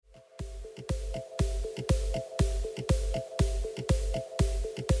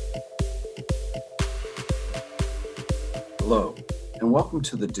Hello, and welcome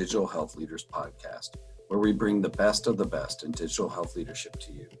to the Digital Health Leaders Podcast, where we bring the best of the best in digital health leadership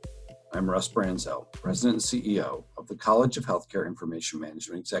to you. I'm Russ Branzell, President and CEO of the College of Healthcare Information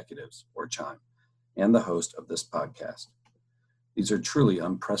Management Executives, or CHIME, and the host of this podcast. These are truly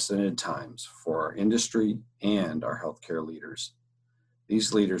unprecedented times for our industry and our healthcare leaders.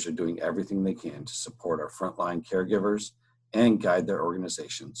 These leaders are doing everything they can to support our frontline caregivers and guide their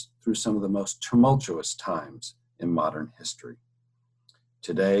organizations through some of the most tumultuous times in modern history.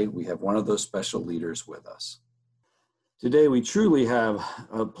 Today, we have one of those special leaders with us. Today, we truly have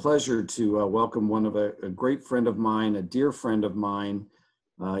a pleasure to welcome a great friend of mine, a dear friend of mine.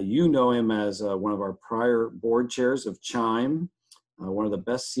 You know him as one of our prior board chairs of CHIME, one of the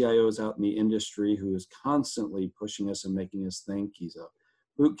best CIOs out in the industry who is constantly pushing us and making us think. He's a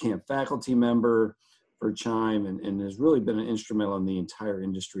boot camp faculty member for CHIME and has really been instrumental in the entire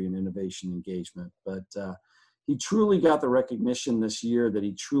industry and innovation engagement. But he truly got the recognition this year that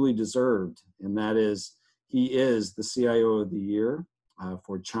he truly deserved, and that is he is the CIO of the year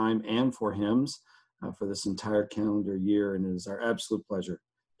for CHIME and for HIMSS for this entire calendar year. And it is our absolute pleasure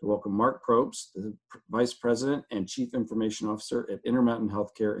to welcome Mark Probst, the Vice President and Chief Information Officer at Intermountain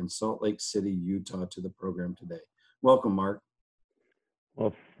Healthcare in Salt Lake City, Utah, to the program today. Welcome, Mark.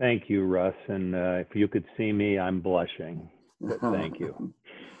 Well, thank you, Russ. And if you could see me, I'm blushing. But thank you.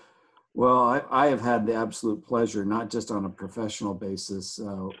 Well, I have had the absolute pleasure, not just on a professional basis,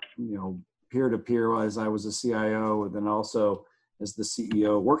 peer-to-peer as I was a CIO, and then also as the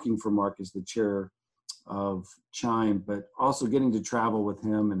CEO, working for Mark as the chair of CHIME, but also getting to travel with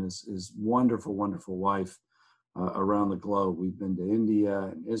him and his wonderful, wonderful wife around the globe. We've been to India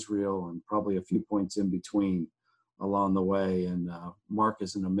and Israel and probably a few points in between along the way. And Mark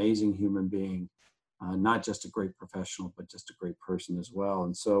is an amazing human being, not just a great professional, but just a great person as well.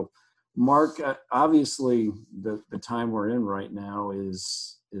 And so, Mark, obviously the time we're in right now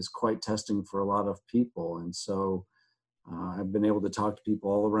is quite testing for a lot of people. And so I've been able to talk to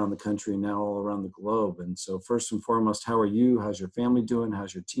people all around the country and now all around the globe. And so first and foremost, how are you? How's your family doing?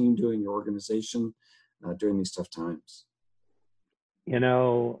 How's your team doing, your organization during these tough times? You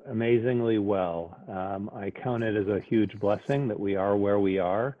know, amazingly well. I count it as a huge blessing that we are where we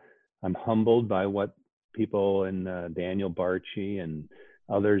are. I'm humbled by what people in Daniel Barchi and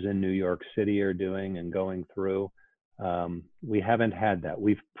others in New York City are doing and going through. We haven't had that.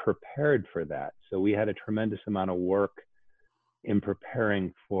 We've prepared for that. So we had a tremendous amount of work in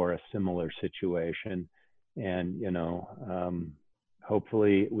preparing for a similar situation. And,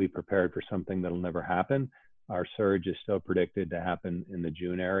 hopefully we prepared for something that'll never happen. Our surge is still predicted to happen in the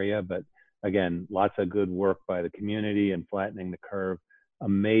June area. But again, lots of good work by the community and flattening the curve.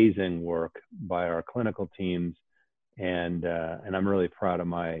 Amazing work by our clinical teams. And I'm really proud of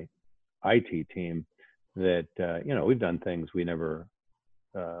my IT team that, we've done things we never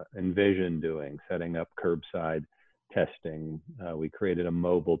envisioned doing, setting up curbside testing. We created a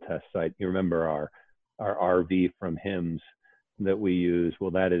mobile test site. You remember our RV from HIMSS that we use?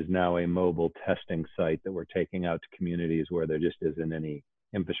 Well, that is now a mobile testing site that we're taking out to communities where there just isn't any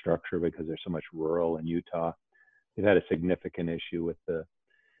infrastructure because there's so much rural in Utah. We've had a significant issue with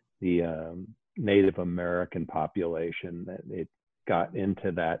the Native American population, that it got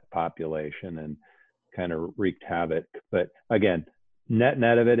into that population and kind of wreaked havoc. But again,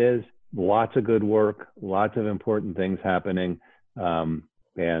 net of it is lots of good work, lots of important things happening.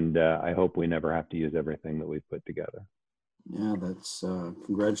 And I hope we never have to use everything that we've put together. Yeah, that's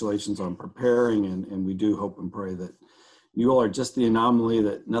congratulations on preparing. And we do hope and pray that you all are just the anomaly,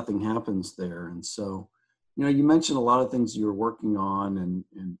 that nothing happens there. And so, you mentioned a lot of things you were working on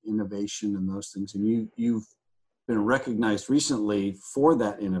and innovation and those things, and you've been recognized recently for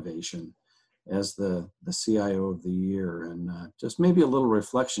that innovation as the CIO of the year. And just maybe a little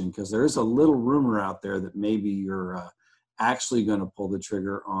reflection, because there is a little rumor out there that maybe you're actually going to pull the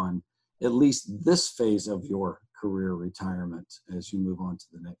trigger on at least this phase of your career retirement as you move on to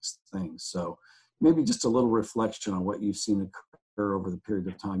the next thing. So maybe just a little reflection on what you've seen occur over the period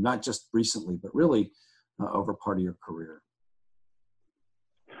of time, not just recently, but really over part of your career.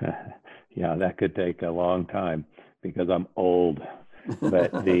 Yeah, that could take a long time because I'm old.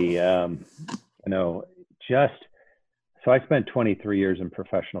 But so I spent 23 years in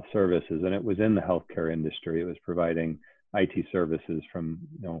professional services, and it was in the healthcare industry. It was providing IT services from,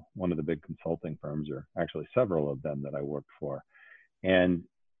 one of the big consulting firms, or actually several of them that I worked for. And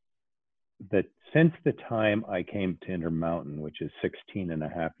that since the time I came to Intermountain, which is 16 and a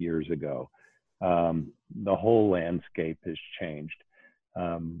half years ago, the whole landscape has changed.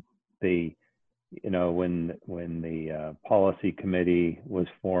 When the policy committee was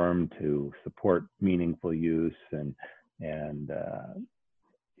formed to support meaningful use and And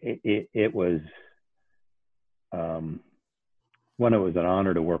it was, one, it was an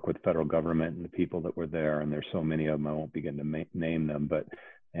honor to work with federal government and the people that were there. And there's so many of them, I won't begin to name them, but,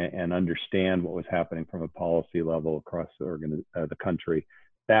 and understand what was happening from a policy level across the country.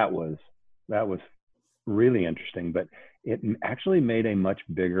 That was really interesting, but it actually made a much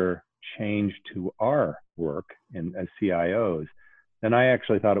bigger change to our work as CIOs than I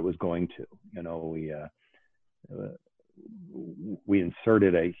actually thought it was going to. You know, we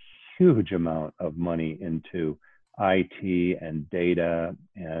inserted a huge amount of money into IT and data.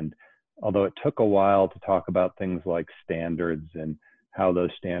 And although it took a while to talk about things like standards and how those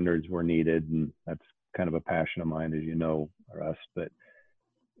standards were needed, and that's kind of a passion of mine, as you know, Russ, but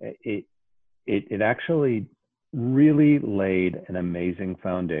it actually really laid an amazing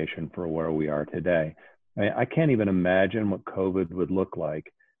foundation for where we are today. I can't even imagine what COVID would look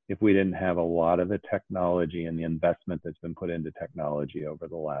like if we didn't have a lot of the technology and the investment that's been put into technology over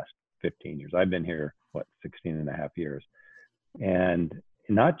the last 15 years. I've been here, 16 and a half years. And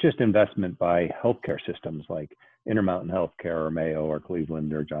not just investment by healthcare systems like Intermountain Healthcare or Mayo or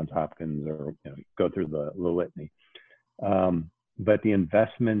Cleveland or Johns Hopkins, or go through the litany. But the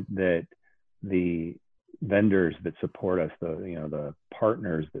investment that the vendors that support us, the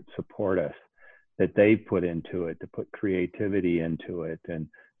partners that support us, that they put into it, to put creativity into it. And,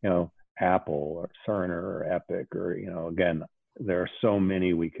 Apple or Cerner or Epic, or, again, there are so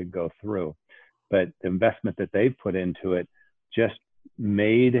many we could go through, but the investment that they've put into it just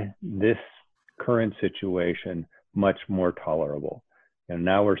made this current situation much more tolerable. And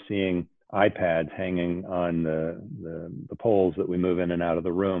now we're seeing iPads hanging on the poles that we move in and out of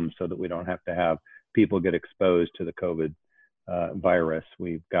the room, so that we don't have to have people get exposed to the COVID virus.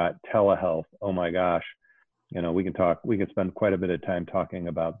 We've got telehealth. Oh my gosh, we can spend quite a bit of time talking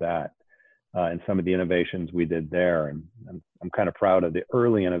about that and some of the innovations we did there. And I'm kind of proud of the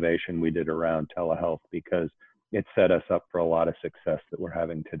early innovation we did around telehealth, because it set us up for a lot of success that we're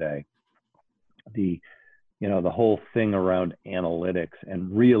having today. The whole thing around analytics,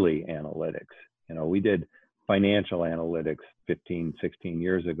 and really analytics, we did financial analytics 15, 16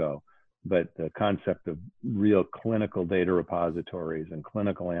 years ago, but the concept of real clinical data repositories and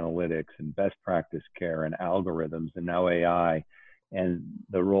clinical analytics and best practice care and algorithms, and now AI, and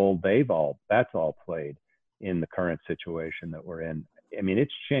the role that's all played in the current situation that we're in. I mean,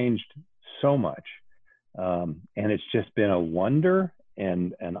 it's changed so much. And it's just been a wonder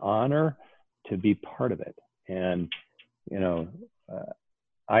and an honor to be part of it. And,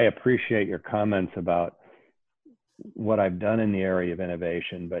 I appreciate your comments about what I've done in the area of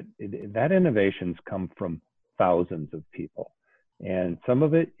innovation, but that innovation's come from thousands of people. And some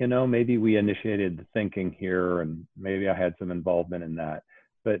of it, maybe we initiated the thinking here, and maybe I had some involvement in that.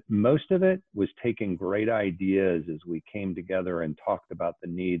 But most of it was taking great ideas as we came together and talked about the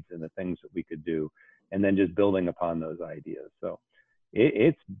needs and the things that we could do, and then just building upon those ideas. So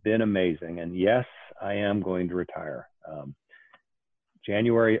it's been amazing. And yes, I am going to retire.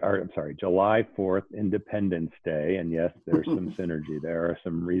 July 4th, Independence Day. And yes, there's some synergy. There are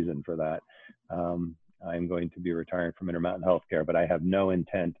some reason for that. I'm going to be retiring from Intermountain Healthcare, but I have no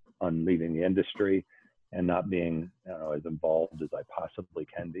intent on leaving the industry and not being as involved as I possibly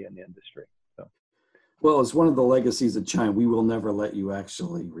can be in the industry. So, well, it's one of the legacies of Chime. We will never let you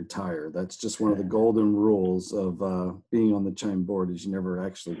actually retire. That's just one of the golden rules of being on the Chime board, is you never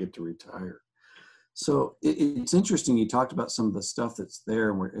actually get to retire. So it's interesting. You talked about some of the stuff that's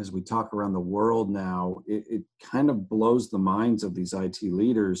there, and as we talk around the world now, it kind of blows the minds of these IT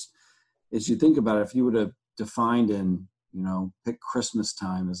leaders. As you think about it, if you would have defined in, pick Christmas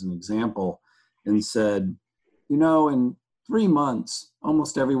time as an example, and said, in 3 months,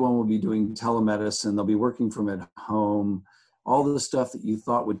 almost everyone will be doing telemedicine. They'll be working from at home. All the stuff that you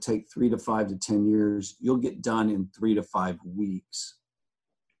thought would take 3 to 5 to 10 years, you'll get done in 3 to 5 weeks.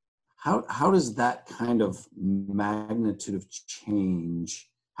 How does that kind of magnitude of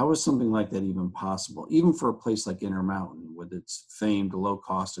change, how is something like that even possible? Even for a place like Intermountain, with its famed low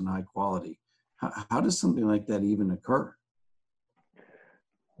cost and high quality, how does something like that even occur?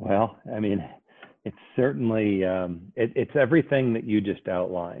 Well, I mean, it's certainly, it's everything that you just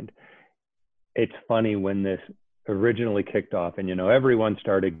outlined. It's funny, when this originally kicked off, and, everyone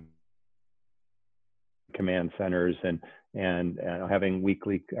started command centers and having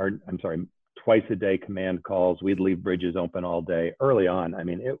twice a day command calls. We'd leave bridges open all day early on. I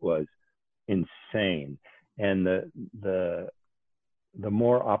mean, it was insane. And the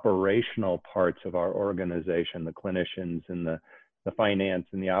more operational parts of our organization, the clinicians and the finance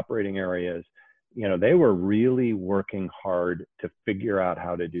and the operating areas, they were really working hard to figure out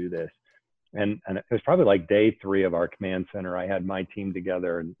how to do this. And it was probably like day 3 of our command center. I had my team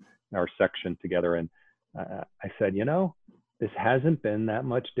together and our section together. And I said, this hasn't been that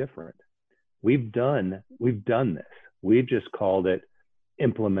much different. We've done this. We've just called it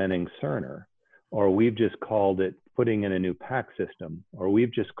implementing Cerner, or we've just called it putting in a new PACS system, or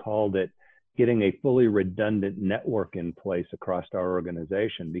we've just called it getting a fully redundant network in place across our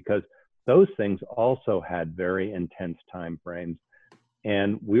organization, because those things also had very intense time frames,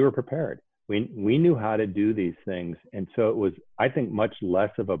 and we were prepared. We knew how to do these things. And so it was, I think, much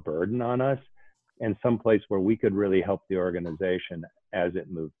less of a burden on us, and someplace where we could really help the organization as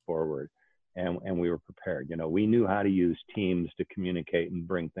it moved forward. And we were prepared. We knew how to use Teams to communicate and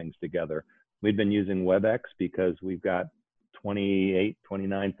bring things together. We'd been using WebEx because we've got 28,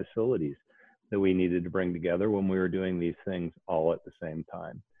 29 facilities that we needed to bring together when we were doing these things all at the same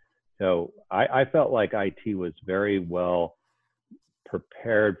time. So I felt like IT was very well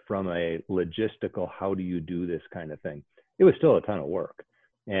prepared from a logistical, how do you do this kind of thing. It was still a ton of work.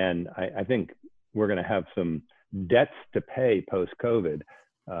 And I think we're going to have some debts to pay post-COVID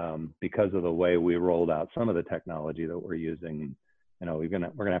because of the way we rolled out some of the technology that we're using. We're going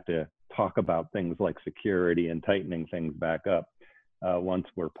to have to talk about things like security and tightening things back up once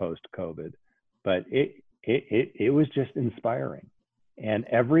we're post-COVID. But it was just inspiring. And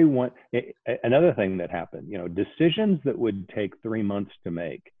another thing that happened, decisions that would take 3 months to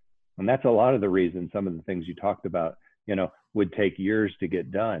make, and that's a lot of the reason some of the things you talked about, would take years to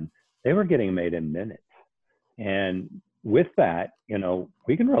get done. They were getting made in minutes. And with that,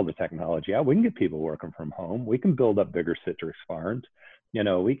 we can roll the technology out. We can get people working from home. We can build up bigger citrus farms.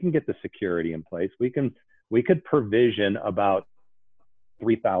 We can get the security in place. We could provision about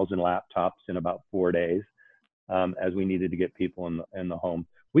 3,000 laptops in about 4 days. As we needed to get people in the home.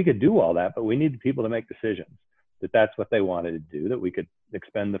 We could do all that, but we needed people to make decisions that that's what they wanted to do, that we could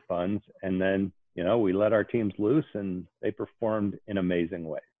expend the funds. And then, we let our teams loose and they performed in amazing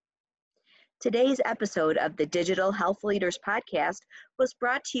ways. Today's episode of the Digital Health Leaders Podcast was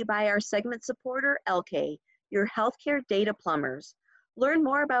brought to you by our segment supporter, Elkay, your healthcare data plumbers. Learn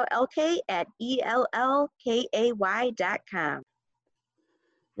more about Elkay at ELLKAY.com.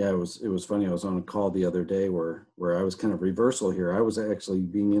 Yeah, it was funny. I was on a call the other day where I was kind of reversal here. I was actually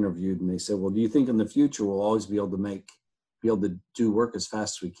being interviewed, and they said, "Well, do you think in the future we'll always be able to do work as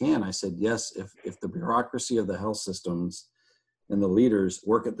fast as we can?" I said, "Yes, if the bureaucracy of the health systems and the leaders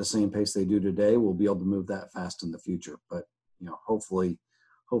work at the same pace they do today, we'll be able to move that fast in the future." But hopefully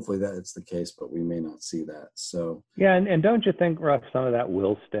that it's the case, but we may not see that. So yeah, and don't you think, Russ, some of that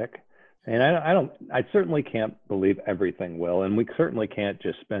will stick? And I certainly can't believe everything will, and we certainly can't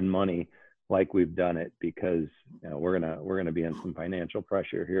just spend money like we've done it, because we're gonna be in some financial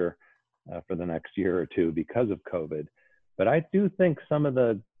pressure here for the next year or two because of COVID. But I do think some of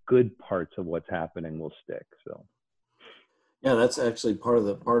the good parts of what's happening will stick. So yeah, that's actually part of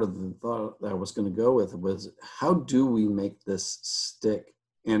the thought that I was going to go with, was how do we make this stick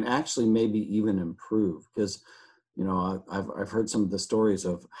and actually maybe even improve? Because I've heard some of the stories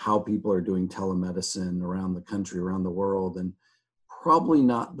of how people are doing telemedicine around the country, around the world, and probably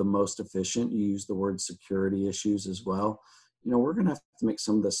not the most efficient. You use the word security issues as well. We're going to have to make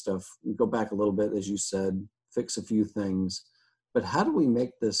some of this stuff, go back a little bit, as you said, fix a few things. But how do we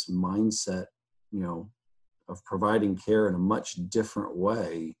make this mindset, of providing care in a much different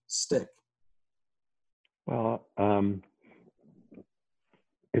way stick? Well,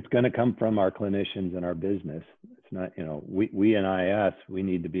 it's going to come from our clinicians and our business. It's not, we in IS, we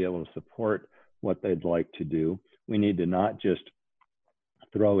need to be able to support what they'd like to do. We need to not just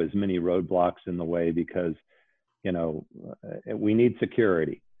throw as many roadblocks in the way, because, we need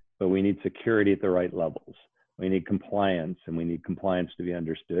security, but we need security at the right levels. We need compliance, and we need compliance to be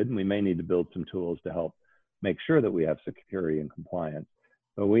understood. And we may need to build some tools to help make sure that we have security and compliance.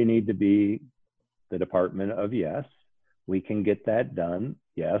 But we need to be the department of yes. We can get that done.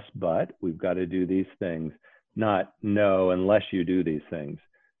 Yes, but we've got to do these things, not no, unless you do these things.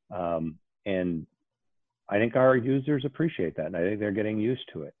 And I think our users appreciate that, and I think they're getting used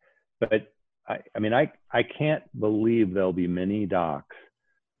to it. But I can't believe there'll be many docs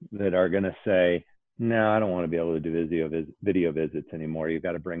that are going to say, no, I don't want to be able to do video visits anymore. You've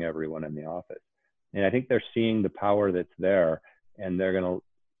got to bring everyone in the office. And I think they're seeing the power that's there, and they're going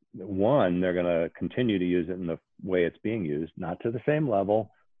to continue to use it in the way it's being used, not to the same level.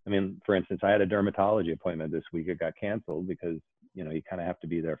 For instance, I had a dermatology appointment this week. It got canceled because, you kind of have to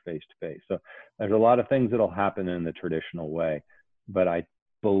be there face to face. So there's a lot of things that'll happen in the traditional way, but I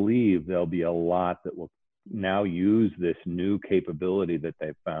believe there'll be a lot that will now use this new capability that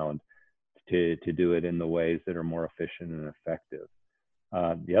they've found to do it in the ways that are more efficient and effective.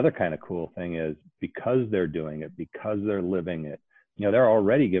 The other kind of cool thing is because they're doing it, because they're living it, they're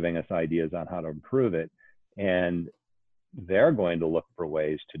already giving us ideas on how to improve it. And they're going to look for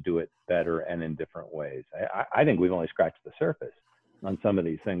ways to do it better and in different ways. I think we've only scratched the surface on some of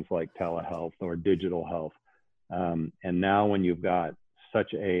these things like telehealth or digital health. And now when you've got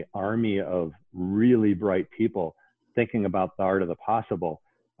such a army of really bright people thinking about the art of the possible,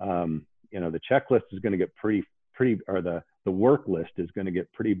 the checklist is going to get pretty, or the work list is going to get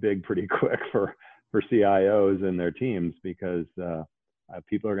pretty big, pretty quick for CIOs and their teams, because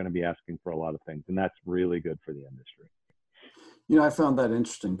people are going to be asking for a lot of things, and that's really good for the industry. I found that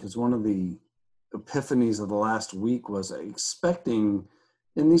interesting because one of the epiphanies of the last week was expecting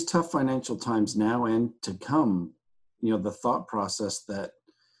in these tough financial times now and to come, the thought process that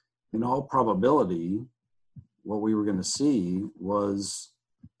in all probability, what we were going to see was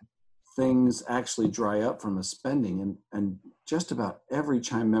things actually dry up from a spending. And just about every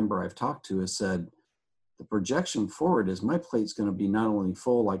Chime member I've talked to has said, the projection forward is my plate's going to be not only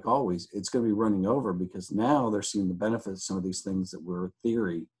full like always, it's going to be running over, because now they're seeing the benefits of some of these things that were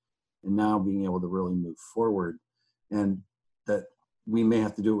theory and now being able to really move forward. And that we may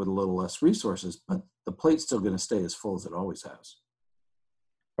have to do it with a little less resources, but the plate's still going to stay as full as it always has.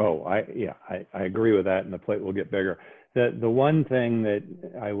 Oh, I agree with that. And the plate will get bigger. The one thing that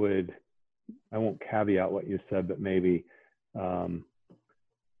I won't caveat what you said, but maybe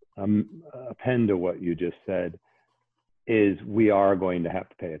append to what you just said, is we are going to have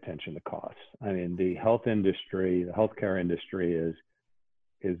to pay attention to costs. I mean, the health industry, the healthcare industry is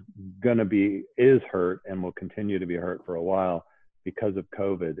hurt and will continue to be hurt for a while because of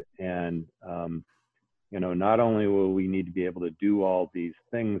COVID. And, not only will we need to be able to do all these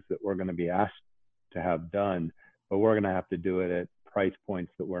things that we're going to be asked to have done, but we're going to have to do it at price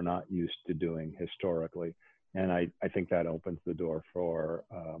points that we're not used to doing historically. And I think that opens the door for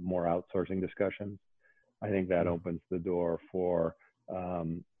more outsourcing discussions. I think that opens the door for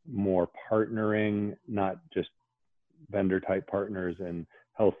more partnering, not just vendor type partners in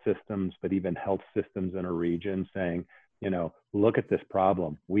health systems, but even health systems in a region saying, look at this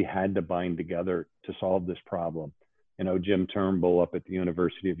problem. We had to bind together to solve this problem. Jim Turnbull up at the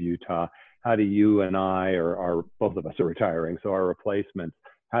University of Utah, how do you and I, or both of us are retiring, so our replacements,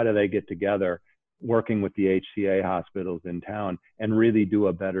 how do they get together working with the HCA hospitals in town and really do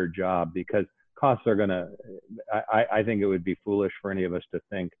a better job? Because costs are I think it would be foolish for any of us to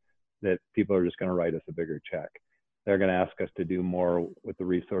think that people are just going to write us a bigger check. They're going to ask us to do more with the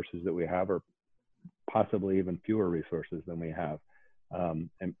resources that we have, or possibly even fewer resources than we have, and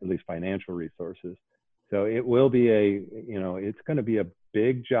at least financial resources. So it will be it's going to be a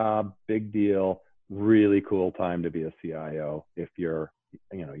big job, big deal, really cool time to be a CIO if you're,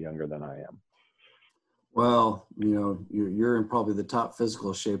 younger than I am. Well, you're in probably the top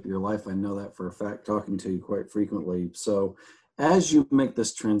physical shape of your life. I know that for a fact, talking to you quite frequently. So as you make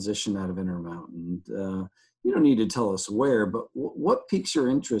this transition out of Intermountain, you don't need to tell us where, but what piques your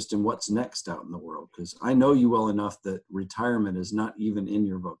interest in what's next out in the world? Because I know you well enough that retirement is not even in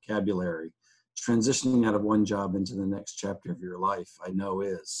your vocabulary. Transitioning out of one job into the next chapter of your life, I know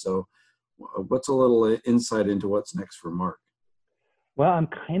is. So what's a little insight into what's next for Mark? Well, I'm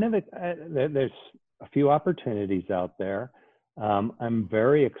there's a few opportunities out there. I'm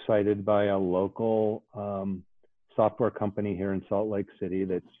very excited by a local software company here in Salt Lake City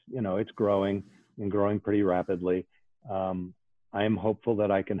that's, it's growing and growing pretty rapidly. I am hopeful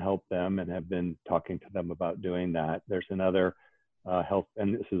that I can help them and have been talking to them about doing that. There's another health,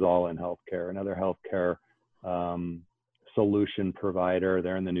 and this is all in healthcare, another healthcare solution provider.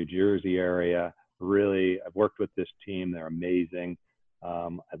 They're in the New Jersey area. Really, I've worked with this team. They're amazing.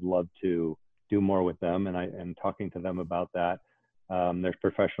 I'd love to do more with them, and I'm talking to them about that. There's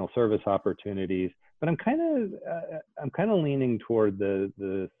professional service opportunities, but I'm kind of leaning toward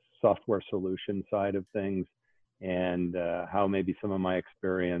the software solution side of things, and how maybe some of my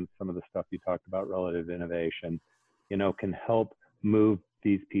experience, some of the stuff you talked about relative to innovation, can help move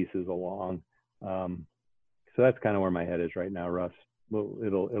these pieces along. So that's kind of where my head is right now, Russ.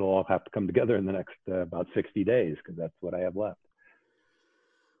 It'll all have to come together in the next about 60 days, because that's what I have left.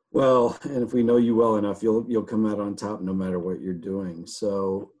 Well, and if we know you well enough, you'll come out on top no matter what you're doing.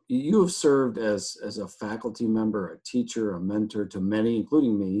 So you have served as a faculty member, a teacher, a mentor to many,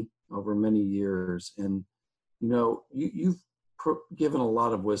 including me, over many years. And, you've given a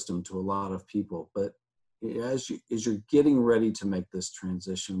lot of wisdom to a lot of people. But as you're getting ready to make this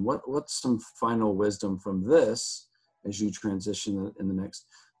transition, what's some final wisdom from this as you transition in the next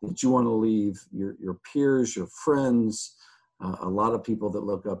that you want to leave your peers, your friends, a lot of people that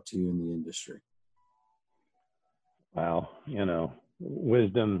look up to you in the industry? Wow.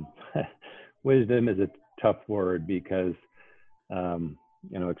 wisdom, wisdom is a tough word because,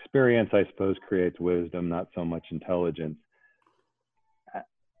 experience, I suppose, creates wisdom, not so much intelligence.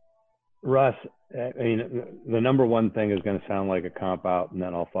 Russ, I mean, the number one thing is going to sound like a cop out, and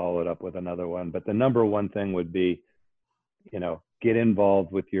then I'll follow it up with another one. But the number one thing would be, get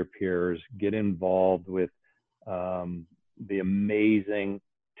involved with your peers, get involved with the amazing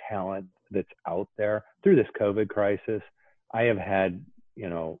talent that's out there. Through this COVID crisis, I have had,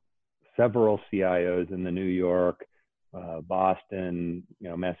 several CIOs in the New York, Boston,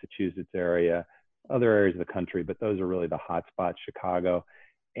 Massachusetts area, other areas of the country, but those are really the hot spots, Chicago.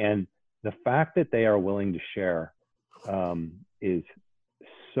 And the fact that they are willing to share is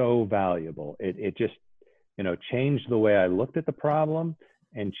so valuable. It just, changed the way I looked at the problem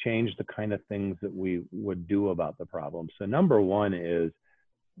and changed the kind of things that we would do about the problem. So number one is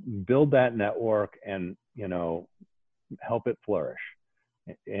build that network and, help it flourish.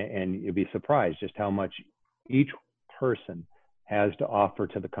 And you'd be surprised just how much each person has to offer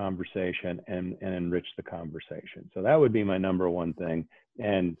to the conversation and enrich the conversation. So that would be my number one thing.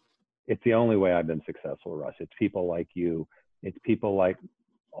 And it's the only way I've been successful, Russ. It's people like you. It's people like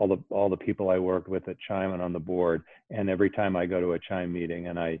all the people I worked with at Chime and on the board. And every time I go to a Chime meeting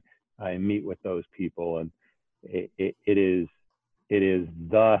and I meet with those people, and it is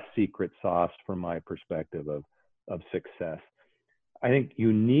the secret sauce from my perspective of success. I think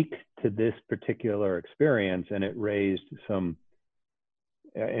unique to this particular experience, and it raised some,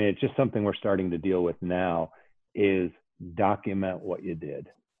 and it's just something we're starting to deal with now, is document what you did.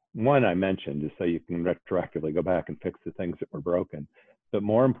 One I mentioned is so you can retroactively go back and fix the things that were broken. But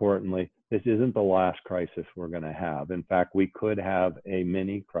more importantly, this isn't the last crisis we're going to have. In fact, we could have a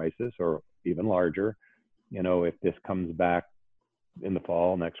mini crisis or even larger, if this comes back in the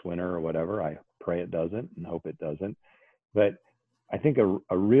fall, next winter or whatever. I pray it doesn't and hope it doesn't. But I think a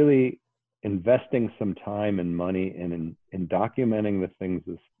really investing some time and money in documenting the things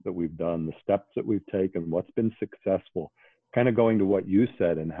that we've done, the steps that we've taken, what's been successful, kind of going to what you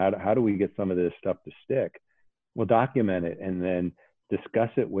said, and how do we get some of this stuff to stick? We'll document it and then discuss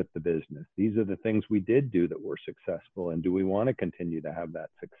it with the business. These are the things we did do that were successful, and do we want to continue to have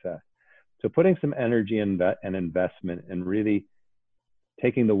that success? So putting some energy and investment and really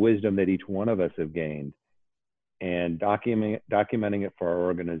taking the wisdom that each one of us have gained and documenting it for our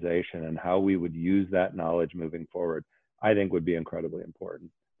organization and how we would use that knowledge moving forward, I think would be incredibly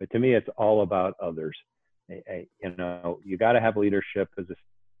important. But to me, it's all about others. You got to have leadership as a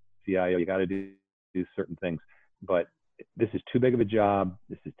CIO. You got to do certain things, but this is too big of a job.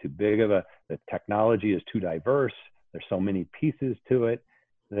 This is too big of the technology is too diverse. There's so many pieces to it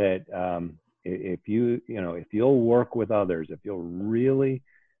that if you'll work with others, if you'll really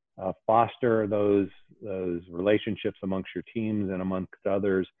foster those relationships amongst your teams and amongst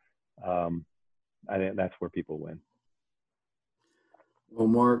others, I think that's where people win. Well,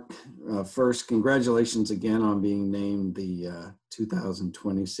 Mark, first, congratulations again on being named the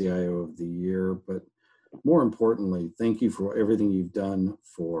 2020 CIO of the Year. But more importantly, thank you for everything you've done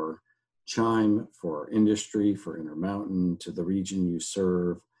for Chime, for our industry, for Intermountain, to the region you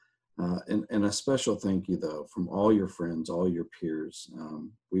serve. And a special thank you, though, from all your friends, all your peers.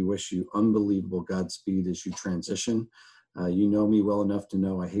 We wish you unbelievable Godspeed as you transition. You know me well enough to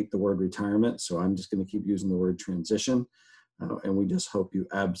know I hate the word retirement, so I'm just going to keep using the word transition. And we just hope you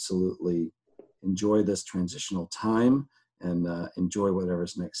absolutely enjoy this transitional time and enjoy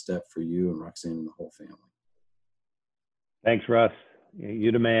whatever's next step for you and Roxanne and the whole family. Thanks, Russ.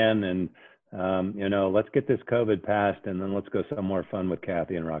 You the man. And, let's get this COVID passed, and then let's go somewhere fun with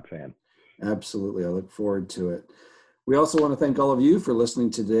Kathy and Roxanne. Absolutely. I look forward to it. We also want to thank all of you for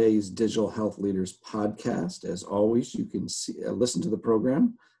listening to today's Digital Health Leaders podcast. As always, you can listen to the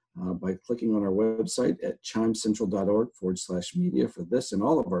program by clicking on our website at chimecentral.org/media for this and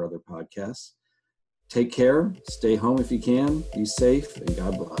all of our other podcasts. Take care, stay home if you can, be safe, and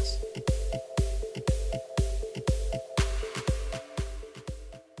God bless.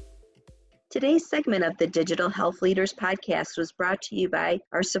 Today's segment of the Digital Health Leaders podcast was brought to you by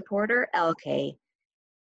our supporter, LK.